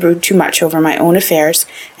 I brood too much over my own affairs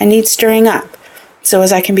and need stirring up, so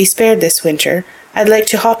as I can be spared this winter, I'd like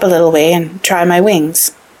to hop a little way and try my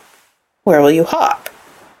wings." "Where will you hop?"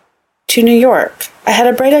 "To New York. I had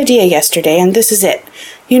a bright idea yesterday, and this is it.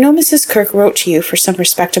 You know Mrs. Kirk wrote to you for some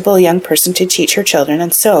respectable young person to teach her children,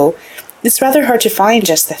 and so it's rather hard to find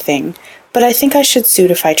just the thing, but I think I should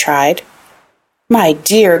suit if I tried." "My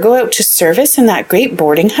dear, go out to service in that great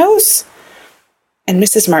boarding house?" And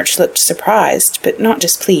Mrs. March looked surprised, but not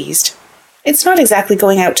displeased. "It's not exactly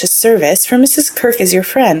going out to service, for Mrs. Kirk is your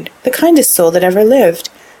friend, the kindest soul that ever lived,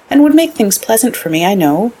 and would make things pleasant for me, I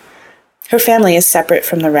know. Her family is separate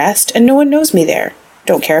from the rest, and no one knows me there.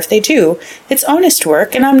 Don't care if they do. It's honest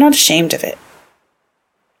work, and I'm not ashamed of it."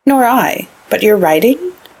 "Nor I. But your writing?"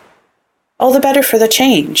 "All the better for the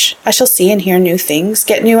change. I shall see and hear new things,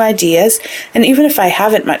 get new ideas, and even if I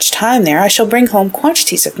haven't much time there, I shall bring home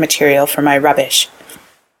quantities of material for my rubbish."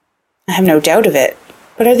 "I have no doubt of it.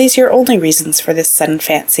 But are these your only reasons for this sudden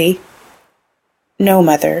fancy?" "No,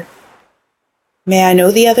 Mother." "May I know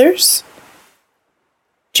the others?"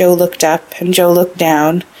 Joe looked up, and Joe looked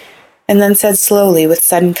down, and then said slowly, with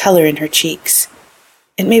sudden colour in her cheeks,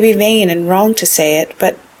 "It may be vain and wrong to say it,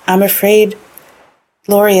 but I'm afraid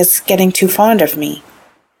Laurie is getting too fond of me."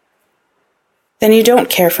 "Then you don't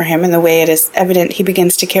care for him in the way it is evident he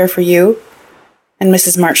begins to care for you?" And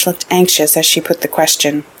Mrs. March looked anxious as she put the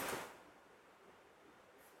question.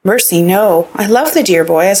 "Mercy, no. I love the dear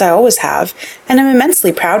boy, as I always have, and am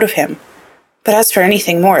immensely proud of him. But as for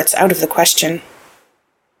anything more, it's out of the question."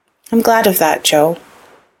 "I'm glad of that, Joe."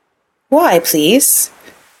 "Why, please?"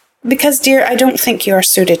 "Because, dear, I don't think you are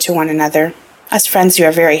suited to one another. As friends you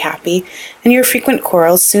are very happy, and your frequent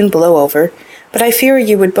quarrels soon blow over, but I fear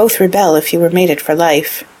you would both rebel if you were mated for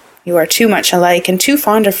life. You are too much alike and too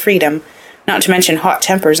fond of freedom, not to mention hot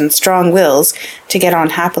tempers and strong wills, to get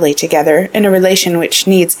on happily together in a relation which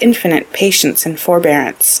needs infinite patience and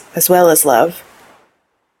forbearance, as well as love.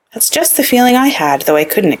 That's just the feeling I had, though I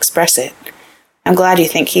couldn't express it. I'm glad you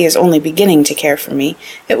think he is only beginning to care for me.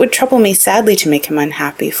 It would trouble me sadly to make him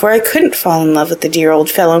unhappy, for I couldn't fall in love with the dear old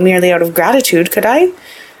fellow merely out of gratitude, could I?"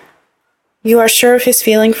 "You are sure of his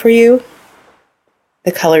feeling for you?"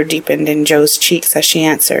 The colour deepened in Joe's cheeks as she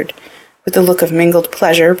answered, with the look of mingled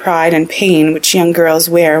pleasure, pride, and pain which young girls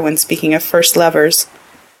wear when speaking of first lovers.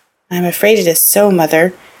 "I'm afraid it is so,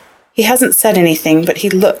 Mother. He hasn't said anything, but he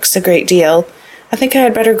looks a great deal. I think I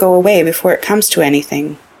had better go away before it comes to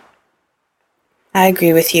anything." "I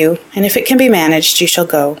agree with you, and if it can be managed, you shall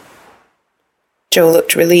go." Joe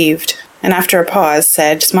looked relieved, and after a pause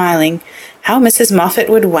said, smiling, "How Mrs. Moffat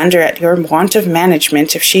would wonder at your want of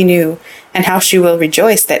management if she knew, and how she will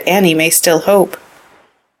rejoice that Annie may still hope."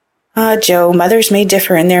 "Ah, Joe, mothers may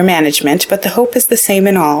differ in their management, but the hope is the same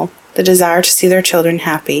in all, the desire to see their children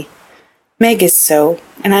happy. Meg is so,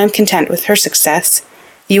 and I am content with her success.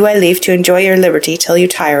 You I leave to enjoy your liberty till you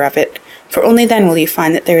tire of it, for only then will you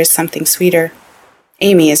find that there is something sweeter.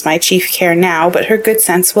 Amy is my chief care now, but her good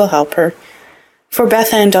sense will help her. For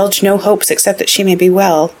Beth I indulge no hopes except that she may be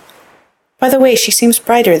well. By the way, she seems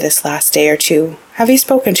brighter this last day or two. Have you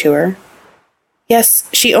spoken to her?" "Yes,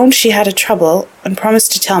 she owned she had a trouble, and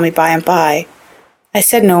promised to tell me by and by. I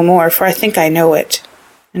said no more, for I think I know it."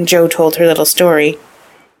 And Joe told her little story.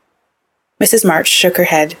 Mrs. March shook her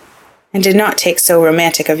head, and did not take so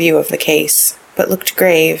romantic a view of the case, but looked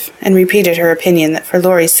grave, and repeated her opinion that for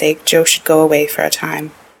Laurie's sake Joe should go away for a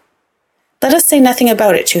time. "Let us say nothing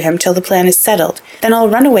about it to him till the plan is settled. Then I'll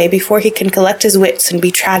run away before he can collect his wits and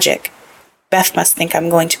be tragic. Beth must think I'm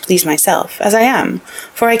going to please myself, as I am,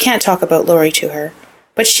 for I can't talk about Laurie to her.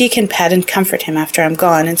 But she can pet and comfort him after I'm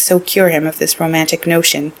gone, and so cure him of this romantic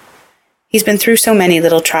notion. He's been through so many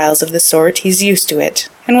little trials of the sort, he's used to it,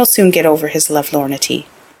 and will soon get over his lovelornity."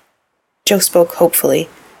 Joe spoke hopefully,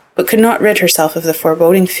 but could not rid herself of the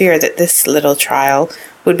foreboding fear that this little trial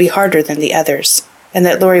would be harder than the others, and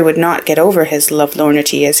that Laurie would not get over his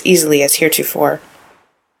lovelornity as easily as heretofore.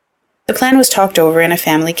 The plan was talked over in a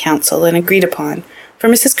family council and agreed upon, for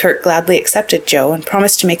Mrs. Kirk gladly accepted Joe and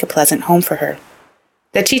promised to make a pleasant home for her.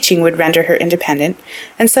 The teaching would render her independent,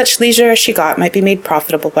 and such leisure as she got might be made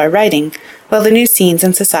profitable by writing, while the new scenes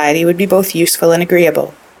in society would be both useful and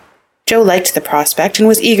agreeable. Joe liked the prospect and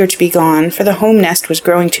was eager to be gone, for the home nest was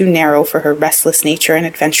growing too narrow for her restless nature and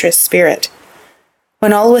adventurous spirit.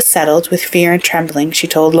 When all was settled, with fear and trembling, she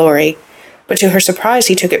told Laurie, but to her surprise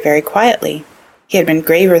he took it very quietly. He had been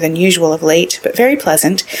graver than usual of late, but very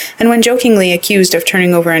pleasant, and when jokingly accused of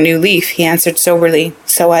turning over a new leaf, he answered soberly,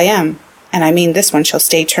 "So I am, and I mean this one shall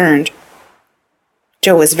stay turned."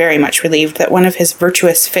 Jo was very much relieved that one of his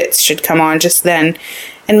virtuous fits should come on just then,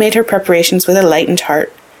 and made her preparations with a lightened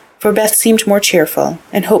heart, for Beth seemed more cheerful,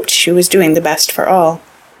 and hoped she was doing the best for all.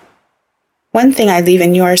 "One thing I leave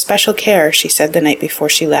in your especial care," she said the night before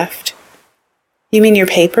she left. "You mean your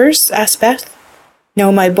papers?" asked Beth.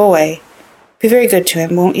 "No, my boy. Be very good to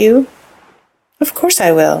him, won't you?" "Of course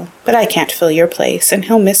I will, but I can't fill your place, and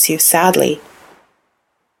he'll miss you sadly."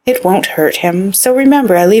 "It won't hurt him, so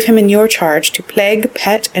remember I leave him in your charge to plague,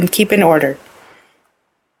 pet, and keep in order."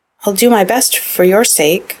 "I'll do my best for your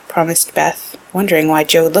sake," promised Beth, wondering why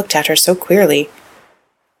Jo looked at her so queerly.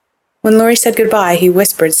 When Laurie said goodbye, he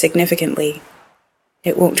whispered significantly,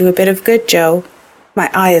 "It won't do a bit of good, Jo.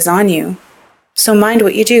 My eye is on you. So mind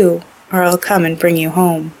what you do, or I'll come and bring you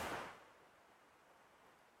home."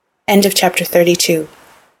 End of chapter 32.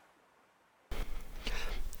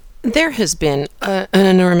 There has been an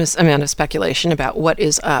enormous amount of speculation about what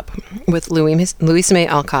is up with Louisa May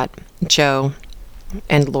Alcott, Jo,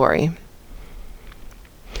 and Laurie.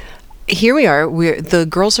 Here we are. The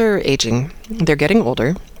girls are aging. They're getting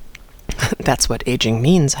older. That's what aging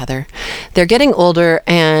means, Heather. They're getting older,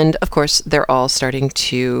 and of course, they're all starting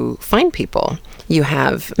to find people. You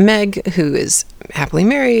have Meg, who is happily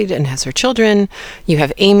married and has her children. You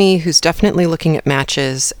have Amy, who's definitely looking at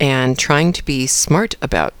matches and trying to be smart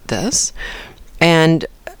about this. And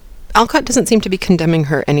Alcott doesn't seem to be condemning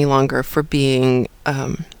her any longer for being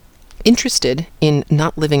interested in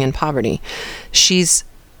not living in poverty. She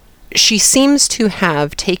seems to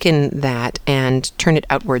have taken that and turned it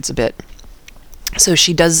outwards a bit. So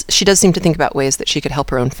she does seem to think about ways that she could help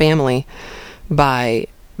her own family by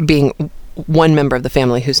being one member of the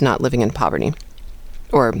family who's not living in poverty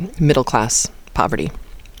or middle class poverty.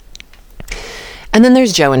 And then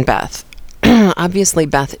there's Jo and Beth. Obviously,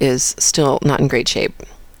 Beth is still not in great shape.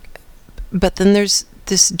 But then there's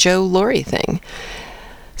this Jo-Laurie thing.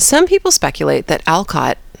 Some people speculate that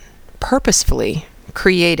Alcott purposefully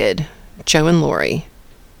created Jo and Laurie,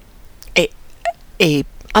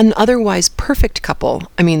 an otherwise perfect couple.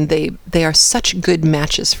 I mean, they are such good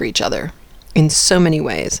matches for each other in so many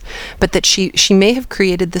ways, but that she may have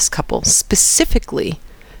created this couple specifically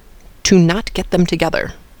to not get them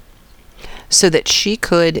together, so that she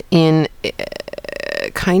could, in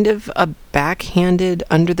kind of a backhanded,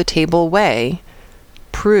 under-the-table way,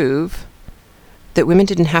 prove that women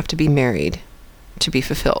didn't have to be married to be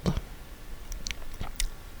fulfilled.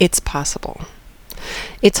 It's possible.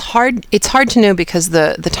 It's hard to know because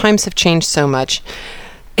the times have changed so much,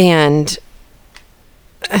 and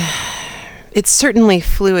it certainly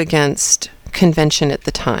flew against convention at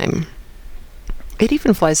the time. It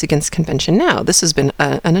even flies against convention now. This has been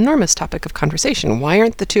an enormous topic of conversation. Why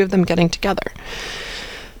aren't the two of them getting together?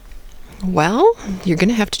 Well, you're going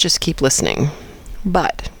to have to just keep listening.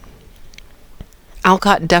 But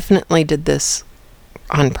Alcott definitely did this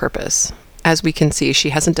on purpose. As we can see, she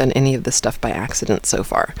hasn't done any of this stuff by accident so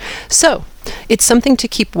far. So it's something to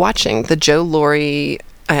keep watching. The Jo-Laurie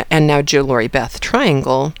and now Jo-Laurie Beth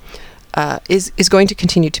triangle is going to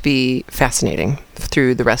continue to be fascinating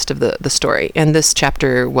through the rest of the story. And this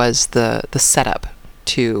chapter was the setup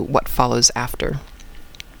to what follows after.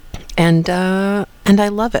 And I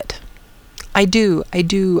love it. I do.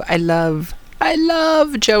 I love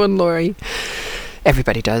Jo and Laurie.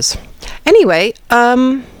 Everybody does. Anyway,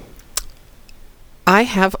 I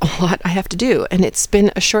have a lot I have to do, and it's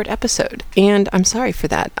been a short episode, and I'm sorry for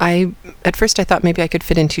that. At first I thought maybe I could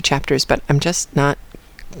fit in 2 chapters, but I'm just not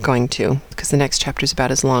going to, because the next chapter is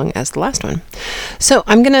about as long as the last one. So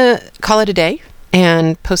I'm going to call it a day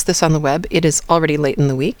and post this on the web. It is already late in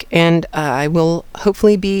the week, and I will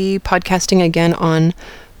hopefully be podcasting again on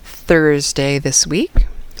Thursday this week,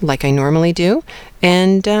 like I normally do,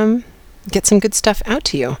 and get some good stuff out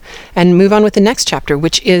to you, and move on with the next chapter,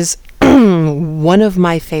 which is one of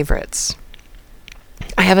my favorites.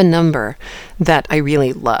 I have a number that I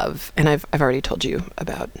really love, and I've already told you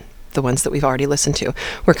about the ones that we've already listened to.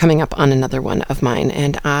 We're coming up on another one of mine,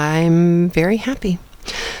 and I'm very happy.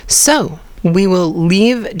 So we will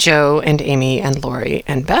leave Jo and Amy and Laurie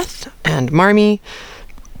and Beth and Marmee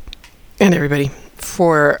and everybody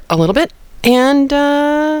for a little bit and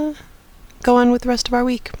go on with the rest of our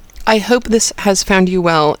week. I hope this has found you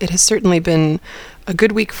well. It has certainly been a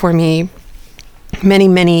good week for me.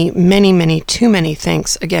 Many, too many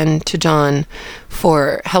thanks again to John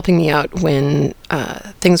for helping me out when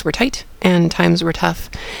things were tight and times were tough.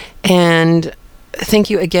 And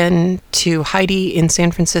thank you again to Heidi in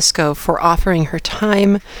San Francisco for offering her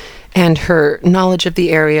time and her knowledge of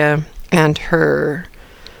the area and her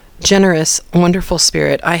generous, wonderful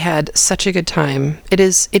spirit. I had such a good time. It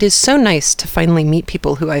is so nice to finally meet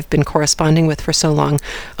people who I've been corresponding with for so long,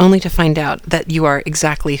 only to find out that you are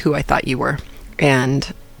exactly who I thought you were,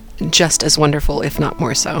 and just as wonderful, if not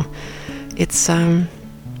more so. It's a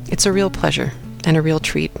real pleasure and a real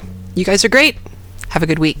treat. You guys are great. Have a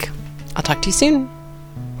good week. I'll talk to you soon.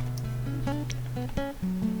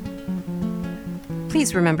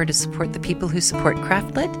 Please remember to support the people who support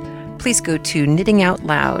Craftlit. Please go to Knitting Out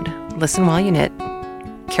Loud. Listen while you knit.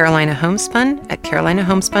 Carolina Homespun at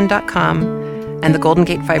carolinahomespun.com and the Golden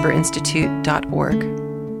Gate Fiber Institute.org.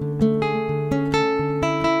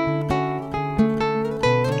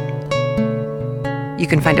 You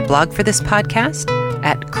can find a blog for this podcast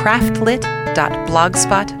at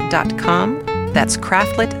craftlit.blogspot.com. That's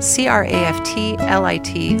Craftlit,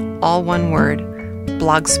 Craftlit, all one word,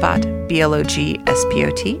 Blogspot,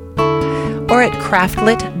 Blogspot, or at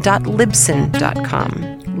craftlit.libsyn.com.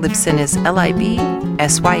 Libsyn is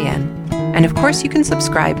Libsyn. And of course, you can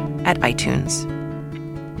subscribe at iTunes.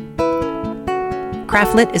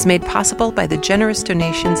 Craftlit is made possible by the generous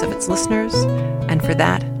donations of its listeners, and for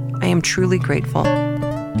that, I am truly grateful.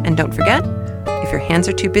 And don't forget, if your hands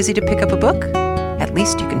are too busy to pick up a book, at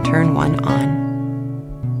least you can turn one on.